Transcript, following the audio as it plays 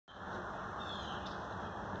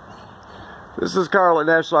This is Carl at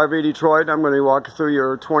National RV Detroit. I'm going to walk you through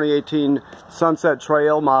your 2018 Sunset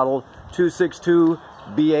Trail model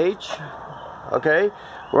 262BH. Okay,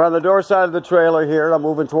 we're on the door side of the trailer here. I'm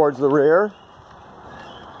moving towards the rear.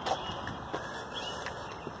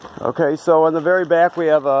 Okay, so in the very back we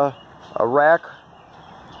have a rack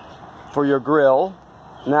for your grill.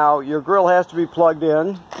 Now your grill has to be plugged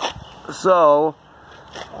in. So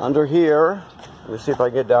under here, let me see if I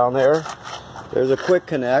can get down there. There's a quick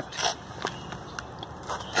connect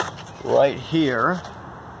right here,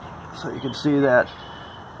 so you can see that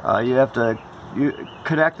you have to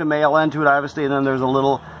connect the male end to it, obviously, and then there's a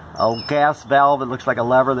little gas valve. It looks like a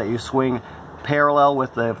lever that you swing parallel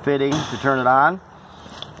with the fitting to turn it on.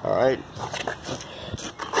 All right.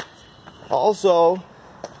 Also,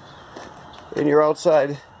 in your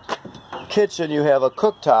outside kitchen, you have a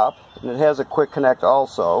cooktop, and it has a quick connect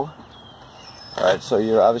also. All right, so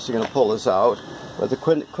you're obviously going to pull this out, but the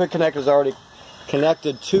quick connect is already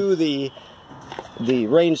connected to the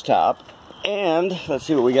range top. And let's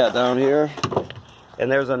see what we got down here.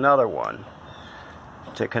 And there's another one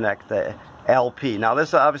to connect the LP. Now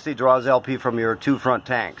this obviously draws LP from your two front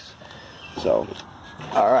tanks. So,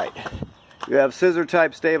 all right. You have scissor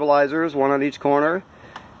type stabilizers, one on each corner.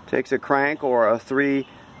 Takes a crank or a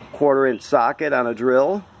 3/4 inch socket on a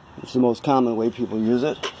drill. It's the most common way people use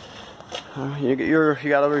it. You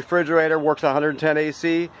got a refrigerator, works 110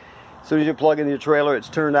 AC. As soon as you plug in your trailer, it's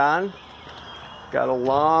turned on. Got a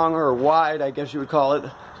long, or wide, I guess you would call it,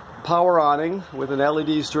 power awning with an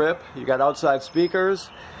LED strip. You got outside speakers.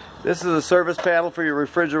 This is a service panel for your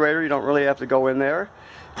refrigerator. You don't really have to go in there,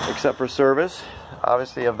 except for service.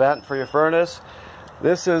 Obviously a vent for your furnace.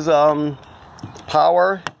 This is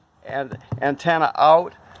power and antenna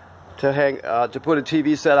out to hang to put a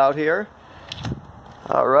TV set out here.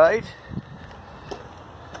 All right.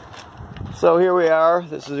 So here we are.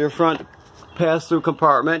 This is your front pass-through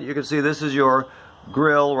compartment. You can see this is your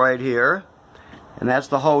grill right here, and that's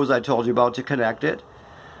the hose I told you about to connect it.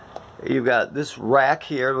 You've got this rack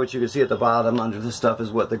here, which you can see at the bottom under this stuff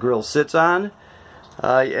is what the grill sits on,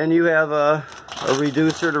 and you have a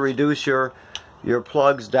reducer to reduce your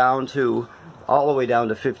plugs down to all the way down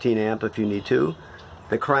to 15 amp if you need to.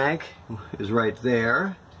 The crank is right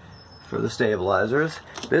there for the stabilizers.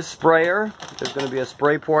 This sprayer, there's going to be a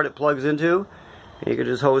spray port it plugs into, and you can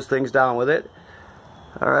just hose things down with it.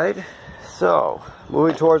 Alright, so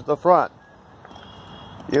moving towards the front,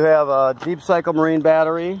 you have a deep cycle marine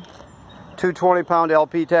battery, two 20-pound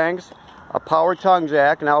LP tanks, a power tongue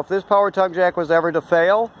jack. Now if this power tongue jack was ever to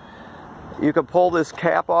fail, you can pull this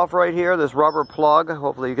cap off right here, this rubber plug.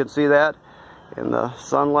 Hopefully you can see that in the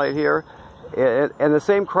sunlight here. And the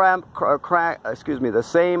same the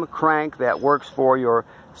same crank that works for your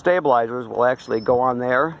stabilizers will actually go on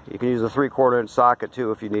there. You can use a 3/4 inch socket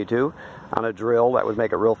too if you need to on a drill. That would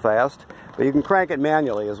make it real fast. But you can crank it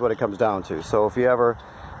manually is what it comes down to. So if you ever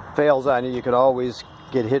fails on you, you can always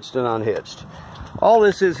get hitched and unhitched. All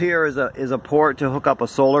this is here is a port to hook up a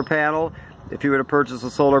solar panel. If you were to purchase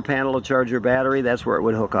a solar panel to charge your battery, that's where it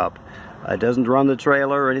would hook up. It doesn't run the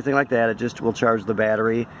trailer or anything like that. It just will charge the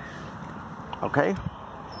battery. Okay.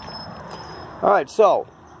 All right, so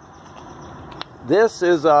this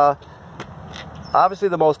is obviously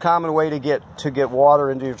the most common way to get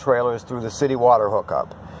water into your trailer is through the city water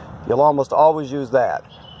hookup. You'll almost always use that.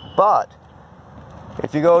 But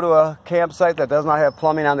if you go to a campsite that does not have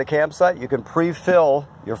plumbing on the campsite, you can pre-fill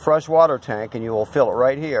your fresh water tank, and you will fill it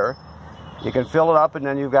right here. You can fill it up, and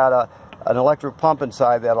then you've got an electric pump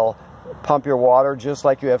inside that'll pump your water just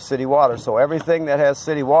like you have city water. So everything that has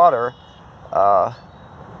city water, or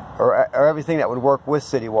everything that would work with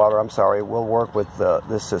city water, I'm sorry, will work with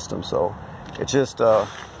this system. So it's just a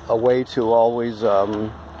way to always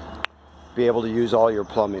be able to use all your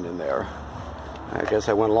plumbing in there. I guess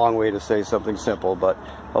I went a long way to say something simple, but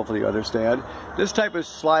hopefully you understand. This type of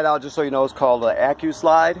slide out, just so you know, is called the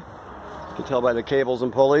AccuSlide. You can tell by the cables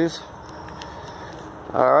and pulleys.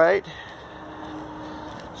 All right.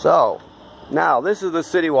 So now this is the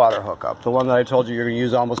city water hookup, the one that I told you you're going to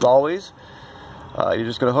use almost always. You're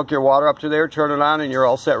just going to hook your water up to there, turn it on, and you're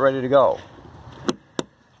all set, ready to go.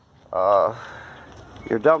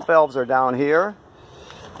 Your dump valves are down here.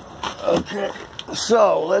 Okay,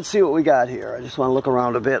 so let's see what we got here. I just want to look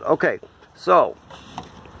around a bit. Okay, so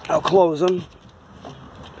I'll close them.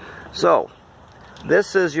 So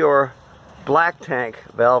this is your black tank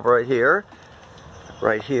valve right here.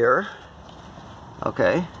 Right here.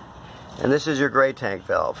 Okay, and this is your gray tank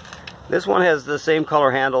valve. This one has the same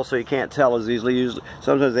color handle, so you can't tell as easily. Usually,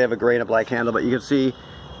 sometimes they have a gray and a black handle, but you can see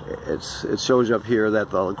it shows you up here that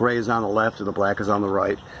the gray is on the left and the black is on the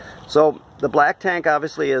right. So the black tank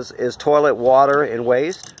obviously is toilet water and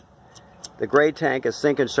waste. The gray tank is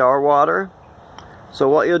sink and shower water. So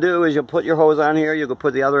what you'll do is you'll put your hose on here, you'll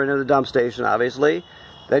put the other end of the dump station obviously,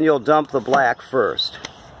 then you'll dump the black first.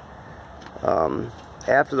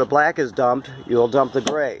 After the black is dumped, you'll dump the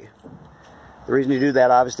gray. The reason you do that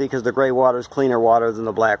obviously because the gray water is cleaner water than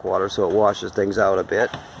the black water, so it washes things out a bit.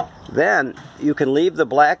 Then you can leave the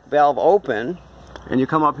black valve open and you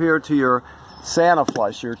come up here to your Santa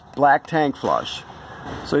flush, your black tank flush.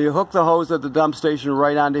 So you hook the hose at the dump station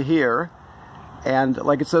right onto here, and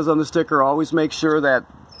like it says on the sticker, always make sure that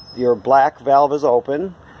your black valve is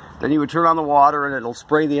open. Then you would turn on the water and it'll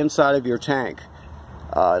spray the inside of your tank.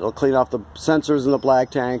 It'll clean off the sensors in the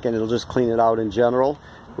black tank and it'll just clean it out in general,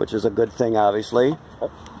 which is a good thing obviously.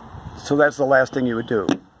 So that's the last thing you would do.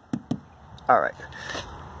 Alright.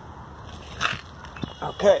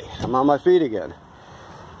 Okay, I'm on my feet again.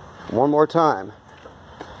 One more time.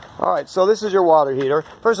 Alright, so this is your water heater.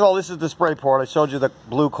 First of all, this is the spray port. I showed you the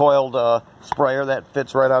blue coiled sprayer that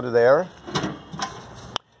fits right under there.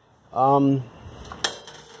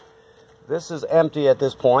 This is empty at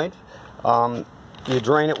this point. You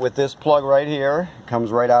drain it with this plug right here. It comes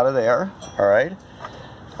right out of there. Alright.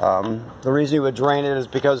 The reason you would drain it is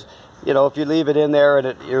because, you know, if you leave it in there and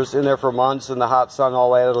it's in there for months in the hot sun and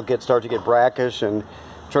all that, it'll start to get brackish and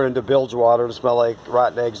turn into bilge water and smell like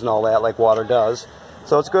rotten eggs and all that, like water does.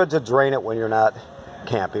 So it's good to drain it when you're not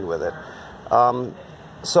camping with it.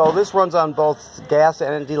 So this runs on both gas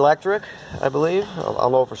and electric, I believe. I'll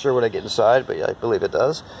know for sure when I get inside, but yeah, I believe it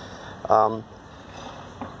does. The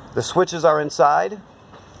switches are inside.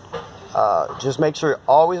 Just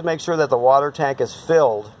always make sure that the water tank is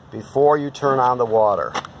filled before you turn on the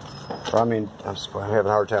water. I'm having a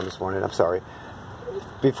hard time this morning, I'm sorry.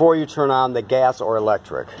 Before you turn on the gas or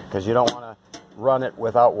electric, because you don't want to run it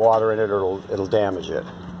without water in it or it'll damage it.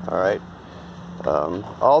 Alright.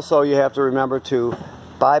 Also, you have to remember to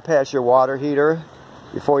bypass your water heater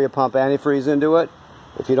before you pump antifreeze into it.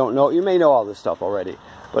 If you don't know, you may know all this stuff already,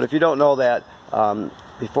 but if you don't know that,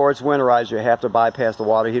 before it's winterized, you have to bypass the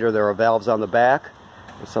water heater. There are valves on the back.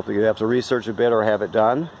 It's something you have to research a bit or have it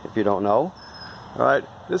done if you don't know. Alright,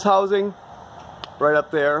 this housing right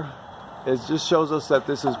up there, it just shows us that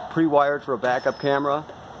this is pre-wired for a backup camera.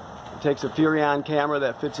 It takes a Furrion camera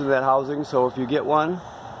that fits in that housing, so if you get one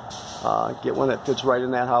that fits right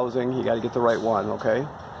in that housing. You got to get the right one, okay?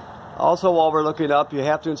 Also, while we're looking up, you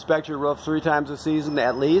have to inspect your roof 3 times a season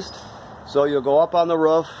at least. So you'll go up on the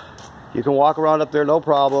roof. You can walk around up there, no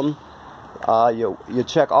problem. You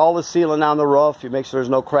check all the sealing on the roof. You make sure there's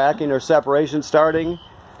no cracking or separation starting.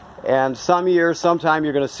 And sometime you're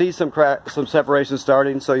going to see some separation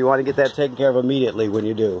starting, so you want to get that taken care of immediately when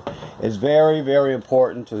you do. It's very, very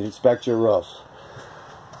important to inspect your roof.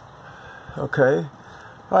 Okay.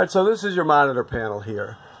 Alright, so this is your monitor panel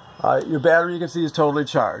here. Your battery, you can see, is totally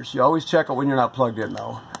charged. You always check it when you're not plugged in,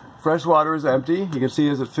 though. Fresh water is empty. You can see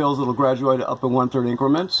as it fills, it'll graduate up in 1/3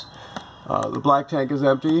 increments. The black tank is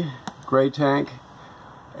empty. Gray tank.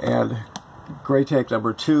 And gray tank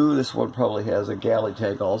number 2. This one probably has a galley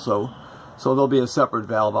tank also. So there'll be a separate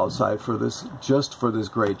valve outside for this, just for this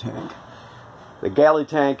gray tank. The galley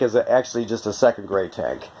tank is actually just a second gray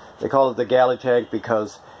tank. They call it the galley tank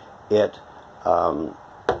because it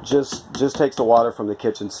just takes the water from the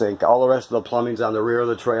kitchen sink. All the rest of the plumbing's on the rear of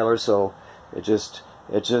the trailer, so it's just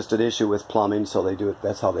an issue with plumbing, so they do it.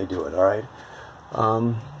 That's how they do it. All right.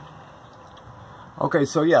 Okay,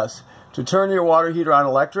 so yes, to turn your water heater on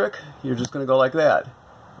electric, you're just going to go like that.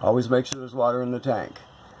 Always make sure there's water in the tank.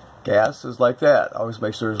 Gas is like that. Always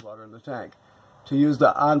make sure there's water in the tank. To use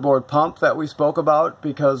the onboard pump that we spoke about,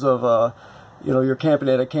 because of you know, you're camping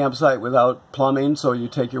at a campsite without plumbing, so you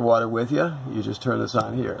take your water with you. You just turn this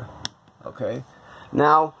on here. Okay.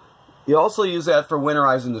 Now, you also use that for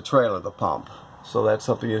winterizing the trailer, the pump. So that's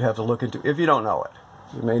something you'd have to look into if you don't know it.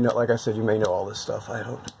 You may know, like I said, you may know all this stuff. I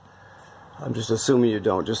don't. I'm just assuming you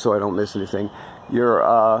don't, just so I don't miss anything. Your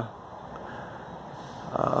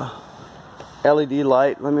LED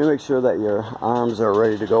light. Let me make sure that your arms are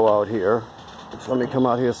ready to go out here. So let me come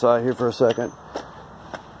out here side here for a second.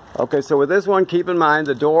 Okay, so with this one, keep in mind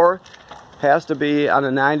the door has to be on a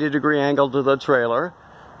 90-degree angle to the trailer,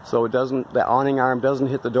 so it doesn't, the awning arm doesn't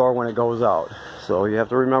hit the door when it goes out. So you have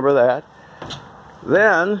to remember that.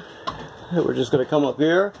 Then we're just going to come up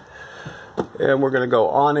here and we're going to go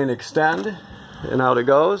on and extend, and out it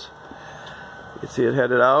goes. You see it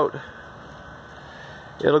headed out.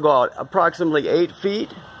 It'll go out approximately 8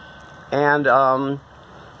 feet, and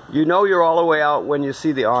you know you're all the way out when you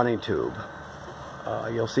see the awning tube.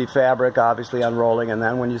 You'll see fabric obviously unrolling, and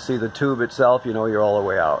then when you see the tube itself, you know you're all the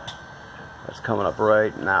way out. That's coming up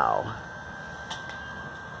right now.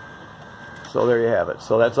 So there you have it.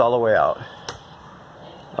 So that's all the way out.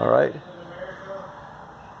 Alright.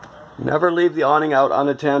 Never leave the awning out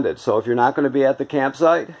unattended. So if you're not going to be at the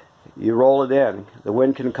campsite, you roll it in. The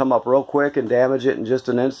wind can come up real quick and damage it in just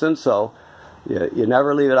an instant, so you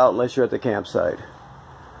never leave it out unless you're at the campsite.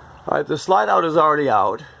 Alright, the slide out is already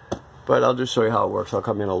out, but I'll just show you how it works. I'll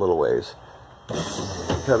come in a little ways.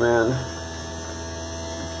 Come in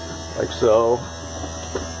like so,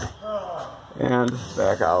 and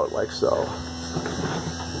back out like so.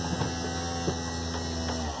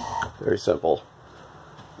 Very simple.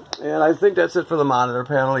 And I think that's it for the monitor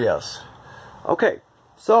panel, yes. Okay,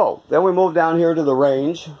 so then we move down here to the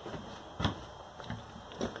range.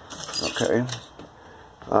 Okay,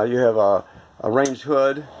 you have a range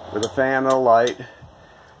hood with a fan and a light.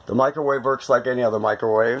 The microwave works like any other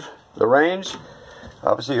microwave. The range,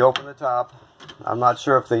 obviously you open the top. I'm not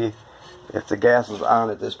sure if the gas is on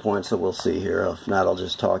at this point, so we'll see here. If not, I'll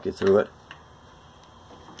just talk you through it.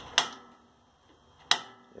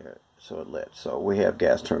 There, so it lit. So we have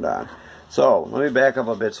gas turned on. So let me back up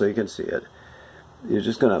a bit so you can see it. You're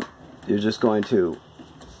just going to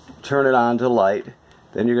turn it on to light.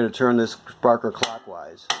 Then you're going to turn this sparker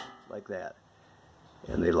clockwise, like that,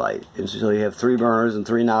 and they light. And so you have 3 burners and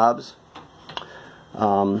 3 knobs.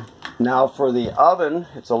 Now for the oven,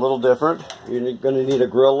 it's a little different. You're going to need a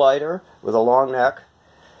grill lighter with a long neck.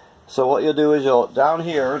 So what you'll do is down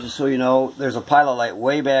here, just so you know, there's a pilot light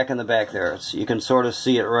way back in the back there. So you can sort of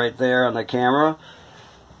see it right there on the camera.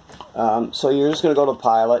 So you're just going to go to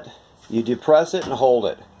pilot. You depress it and hold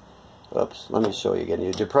it. Oops, let me show you again.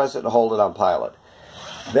 You depress it and hold it on pilot.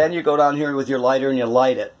 Then you go down here with your lighter and you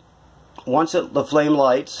light it. Once the flame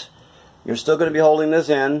lights, you're still going to be holding this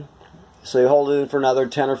in. So you hold it in for another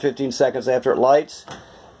 10 or 15 seconds after it lights.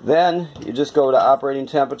 Then you just go to operating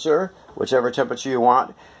temperature, whichever temperature you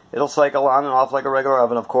want. It'll cycle on and off like a regular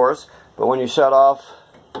oven, of course. But when you shut off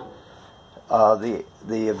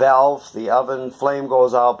the valve, the oven flame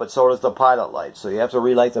goes out, but so does the pilot light. So you have to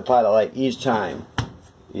relight the pilot light each time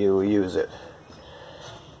you use it.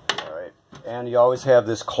 Alright. And you always have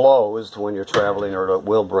this closed when you're traveling or it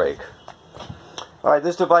will break. Alright,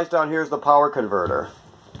 this device down here is the power converter.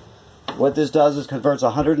 What this does is converts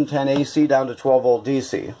 110 AC down to 12 volt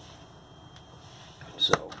DC.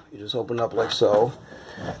 So you just open it up like so.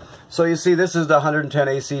 So you see this is the 110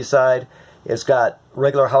 AC side. It's got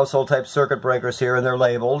regular household type circuit breakers here and they're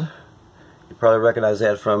labeled. You probably recognize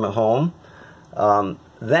that from home.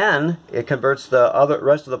 Then it converts the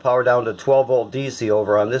rest of the power down to 12 volt DC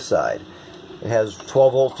over on this side. It has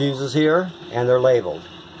 12 volt fuses here and they're labeled.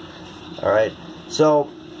 Alright, so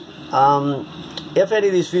if any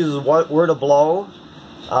of these fuses were to blow,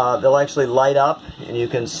 they'll actually light up and you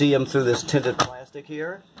can see them through this tinted plastic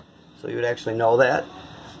here. So you would actually know that.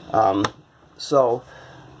 One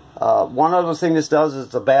other thing this does is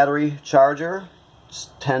the battery charger. It's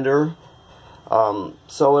tender.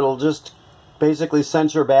 So it'll just basically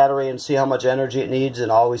sense your battery and see how much energy it needs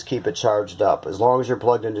and always keep it charged up. As long as you're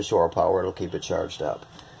plugged into shore power, it'll keep it charged up.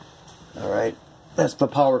 Alright, that's the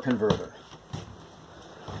power converter.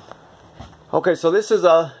 Okay, so this is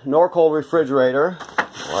a Norcold refrigerator.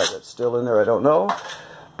 Why that's still in there, I don't know.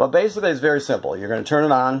 But basically it's very simple. You're going to turn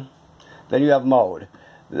it on, then you have mode.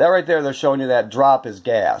 That right there, they're showing you that drop is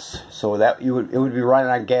gas. So that it would be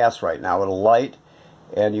running on gas right now. It'll light,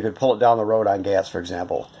 and you could pull it down the road on gas, for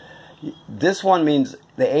example. This one means,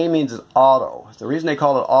 the A means it's auto. The reason they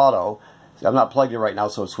call it auto, I'm not plugged in right now,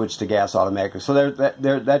 so it switched to gas automatically. So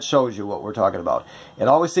that shows you what we're talking about. It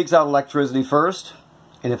always seeks out electricity first,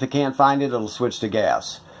 and if it can't find it, it'll switch to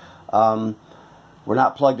gas. We're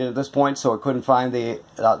not plugged in at this point, so it couldn't find the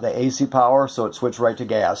AC power, so it switched right to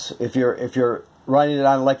gas. If you're running it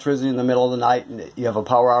on electricity in the middle of the night and you have a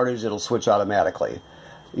power outage, it'll switch automatically.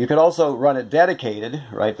 You could also run it dedicated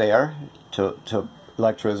right there to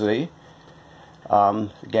electricity,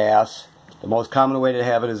 gas. The most common way to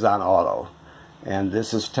have it is on auto, and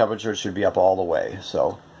this is temperature. It should be up all the way.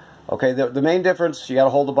 So, okay, the main difference, you got to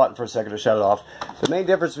hold the button for a second to shut it off. The main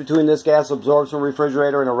difference between this gas absorption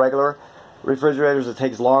refrigerator and a regular refrigerator is it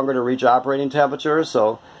takes longer to reach operating temperature.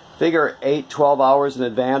 So figure 8-12 hours in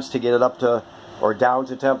advance to get it up to or down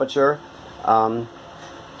to temperature.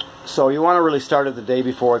 So you want to really start it the day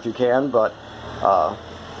before if you can, but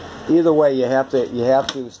either way you have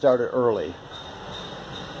to start it early,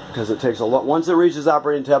 because it takes a lot. Once it reaches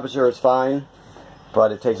operating temperature, it's fine,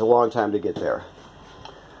 but it takes a long time to get there.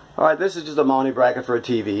 Alright, this is just a mounting bracket for a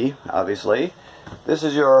TV, obviously. This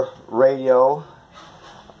is your radio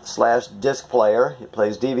 / disc player. It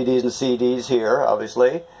plays DVDs and CDs here,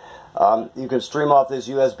 obviously. You can stream off this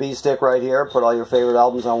USB stick right here, put all your favorite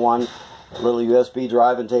albums on one little USB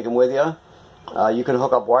drive and take them with you. You can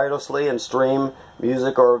hook up wirelessly and stream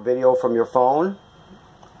music or video from your phone.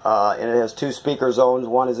 And it has 2 speaker zones,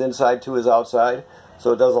 1 is inside, 2 is outside.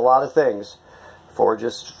 So it does a lot of things for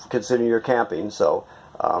just considering you're camping. So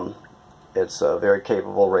it's a very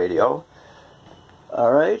capable radio.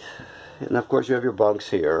 Alright, and of course you have your bunks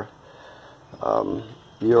here.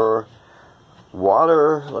 Your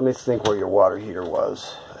water, let me think where your water heater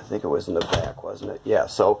was. I think it was in the back, wasn't it? Yeah,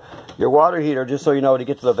 so your water heater, just so you know, to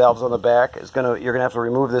get to the valves on the back, you're going to have to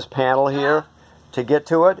remove this panel here to get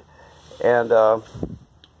to it. And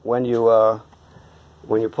when you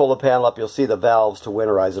pull the panel up, you'll see the valves to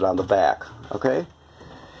winterize it on the back. Okay?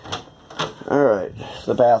 Alright,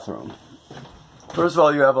 the bathroom. First of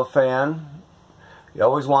all, you have a fan. You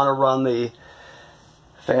always want to run the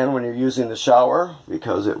fan when you're using the shower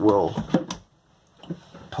because it will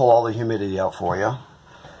pull all the humidity out for you.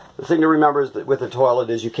 The thing to remember is that with the toilet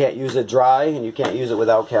is you can't use it dry and you can't use it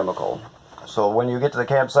without chemical. So when you get to the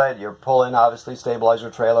campsite, you pull in, obviously, stabilize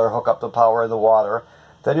your trailer, hook up the power and the water.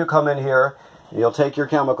 Then you come in here, and you'll take your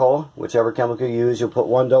chemical, whichever chemical you use, you'll put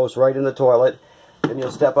 1 dose right in the toilet, and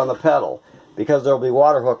you'll step on the pedal. Because there will be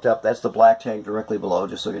water hooked up, that's the black tank directly below,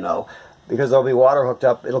 just so you know. Because there will be water hooked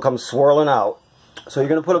up, it'll come swirling out. So you're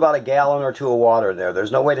going to put about 1 gallon or 2 of water in there.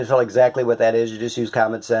 There's no way to tell exactly what that is, you just use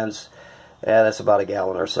common sense. Yeah, that's about 1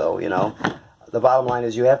 gallon or so, you know. The bottom line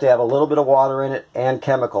is you have to have a little bit of water in it and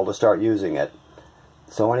chemical to start using it.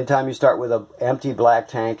 So anytime you start with an empty black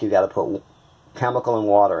tank, you got to put chemical and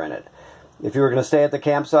water in it. If you were going to stay at the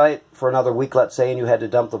campsite for another week, let's say, and you had to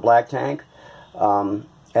dump the black tank,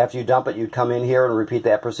 after you dump it, you'd come in here and repeat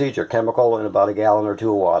that procedure. Chemical and about 1 gallon or 2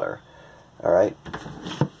 of water. Alright?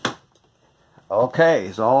 Okay,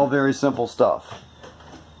 it's all very simple stuff.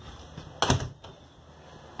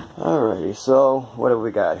 Alrighty, so what have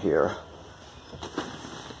we got here?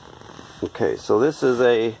 Okay, so this is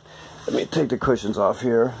a, let me take the cushions off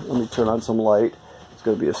here. Let me turn on some light. It's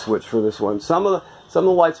going to be a switch for this one. Some of the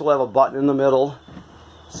lights will have a button in the middle.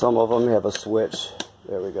 Some of them have a switch.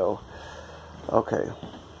 There we go. Okay.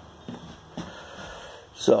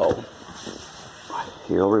 So,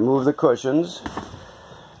 you'll remove the cushions.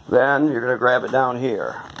 Then you're going to grab it down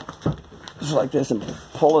here. Just like this and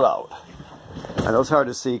pull it out. I know it's hard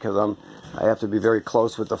to see because I have to be very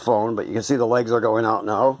close with the phone, but you can see the legs are going out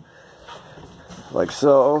now. Like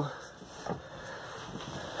so.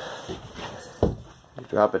 You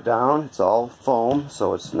drop it down. It's all foam,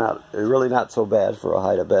 so it's really not so bad for a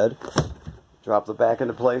hide-a-bed. Drop the back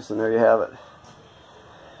into place, and there you have it.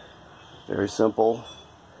 Very simple.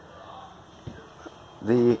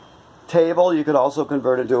 The table you could also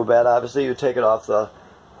convert into a bed. Obviously, you take it off the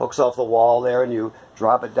hooks off the wall there, and you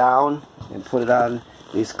drop it down and put it on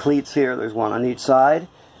these cleats here. There's one on each side.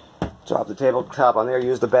 Drop the tabletop on there.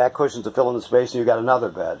 Use the back cushions to fill in the space, and you got another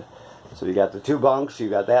bed. So you got the 2 bunks, you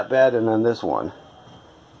got that bed, and then this one.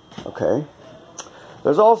 Okay.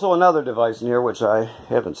 There's also another device in here which I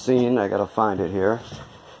haven't seen. I gotta find it here.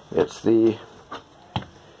 It's the,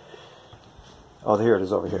 oh, here it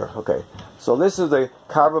is over here. Okay. So this is the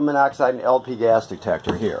carbon monoxide and LP gas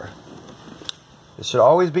detector here. It should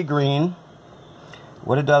always be green.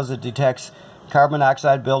 What it does, it detects carbon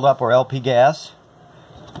monoxide buildup or LP gas.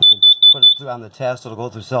 You can put it through on the test. It'll go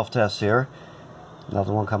through self-test here.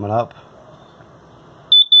 Another one coming up.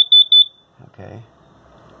 Okay.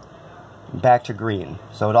 Back to green.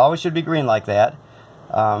 So it always should be green like that.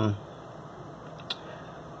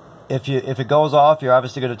 If it goes off, you're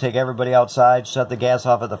obviously going to take everybody outside, shut the gas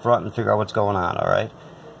off at the front, and figure out what's going on, alright?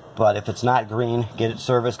 But if it's not green, get it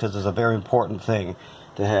serviced because it's a very important thing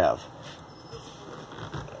to have.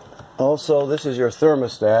 Also, this is your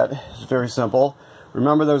thermostat. It's very simple.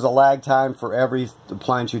 Remember, there's a lag time for every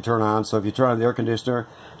appliance you turn on. So if you turn on the air conditioner,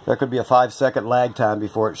 there could be a 5-second lag time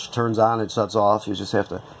before it turns on and shuts off. You just have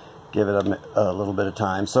to give it a little bit of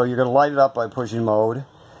time. So you're going to light it up by pushing mode.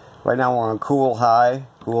 Right now we're on cool high,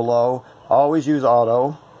 cool low. Always use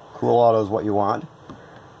auto. Cool auto is what you want.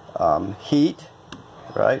 Heat,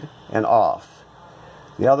 right, and off.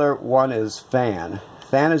 The other one is fan.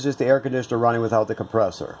 Fan is just the air conditioner running without the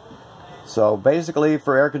compressor. So basically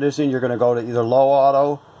for air conditioning you're going to go to either low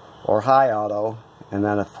auto or high auto, and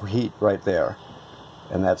then a heat right there.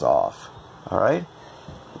 And that's off. Alright?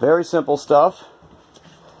 Very simple stuff.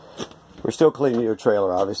 We're still cleaning your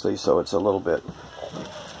trailer, obviously, so it's a little bit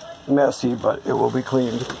messy, but it will be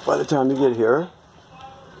cleaned by the time you get here.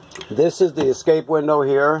 This is the escape window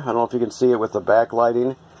here. I don't know if you can see it with the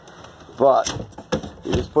backlighting, but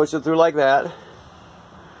you just push it through like that.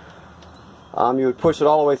 You would push it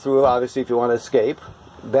all the way through, obviously, if you want to escape.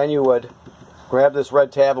 then you would grab this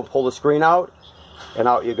red tab and pull the screen out, and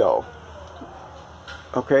out you go.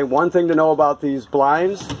 Okay, one thing to know about these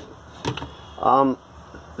blinds,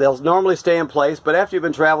 they'll normally stay in place, but after you've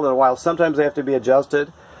been traveling a while, sometimes they have to be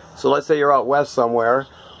adjusted. So let's say you're out west somewhere,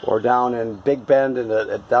 or down in Big Bend,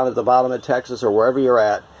 down at the bottom of Texas, or wherever you're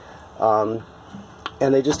at, and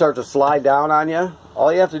they just start to slide down on you.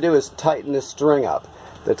 All you have to do is tighten this string up.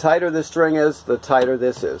 The tighter this string is, the tighter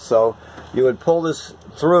this is. So you would pull this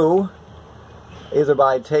through, either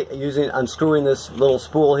by unscrewing this little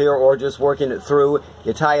spool here, or just working it through.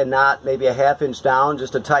 You tie a knot maybe a ½ inch down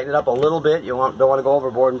just to tighten it up a little bit. You don't want to go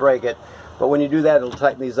overboard and break it. But when you do that, it'll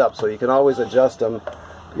tighten these up. So you can always adjust them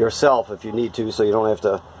yourself if you need to, so you don't have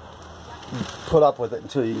to put up with it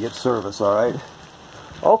until you get service, all right?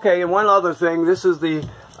 Okay, and one other thing,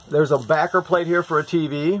 there's a backer plate here for a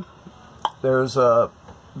TV. There's a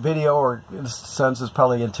video, or in a sense, it's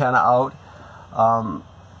probably antenna out.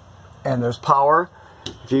 And there's power.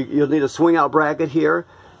 You'll need a swing out bracket here.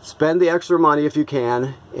 Spend the extra money if you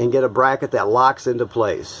can and get a bracket that locks into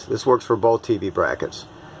place. This works for both TV brackets.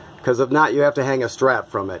 Because if not, you have to hang a strap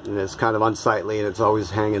from it, and it's kind of unsightly, and it's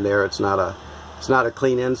always hanging there. It's not a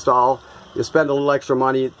clean install. You spend a little extra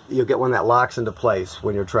money, you'll get one that locks into place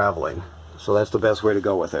when you're traveling. So that's the best way to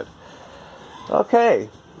go with it. Okay,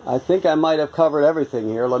 I think I might have covered everything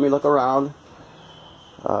here. Let me look around.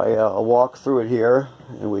 I'll walk through it here,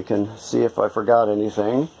 and we can see if I forgot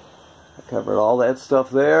anything. I covered all that stuff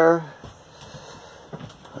there.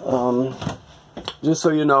 Just so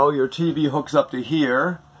you know, your TV hooks up to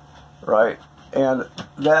here, right? And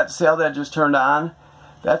see how that just turned on?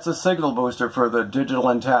 That's a signal booster for the digital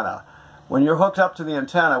antenna. When you're hooked up to the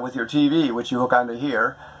antenna with your TV, which you hook onto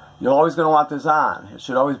here, you're always going to want this on. It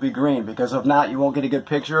should always be green, because if not, you won't get a good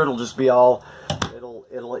picture. It'll just be all,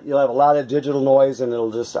 you'll have a lot of digital noise, and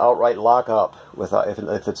it'll just outright lock up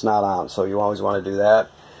if it's not on. So you always want to do that.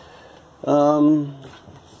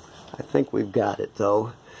 I think we've got it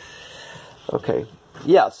though. Okay,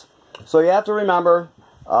 yes. So you have to remember,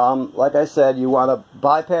 like I said, you want to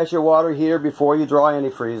bypass your water heater before you draw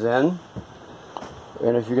antifreeze in.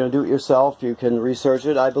 And if you're going to do it yourself, you can research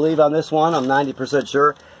it. I believe on this one, I'm 90%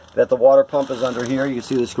 sure that the water pump is under here. You can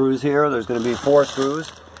see the screws here. There's going to be 4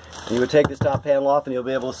 screws. And you would take this top panel off, and you'll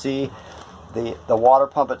be able to see the water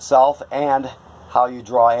pump itself and how you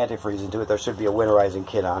draw antifreeze into it. There should be a winterizing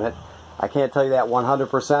kit on it. I can't tell you that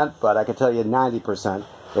 100%, but I can tell you 90%.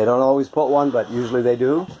 They don't always put one, but usually they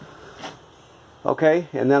do. Okay,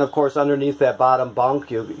 and then of course underneath that bottom bunk,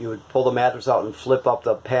 you would pull the mattress out and flip up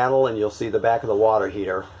the panel, and you'll see the back of the water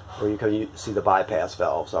heater, where you can see the bypass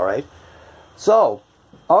valves, all right? So,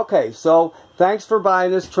 okay, so thanks for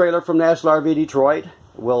buying this trailer from National RV Detroit.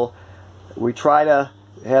 We try to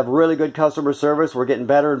have really good customer service. We're getting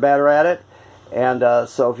better and better at it. And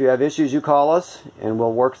so if you have issues, you call us, and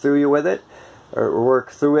we'll work through you with it, or work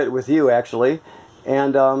through it with you, actually.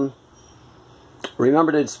 And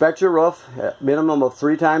remember to inspect your roof at minimum of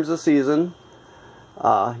 3 times a season.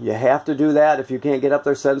 You have to do that. If you can't get up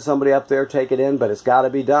there, send somebody up there, take it in, but it's got to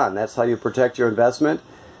be done. That's how you protect your investment.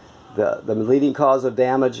 The leading cause of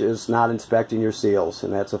damage is not inspecting your seals,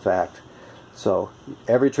 and that's a fact. So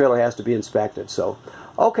every trailer has to be inspected. So,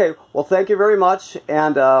 okay, well, thank you very much,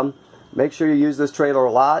 and make sure you use this trailer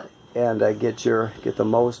a lot, and get the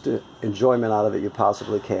most enjoyment out of it you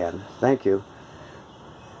possibly can. Thank you.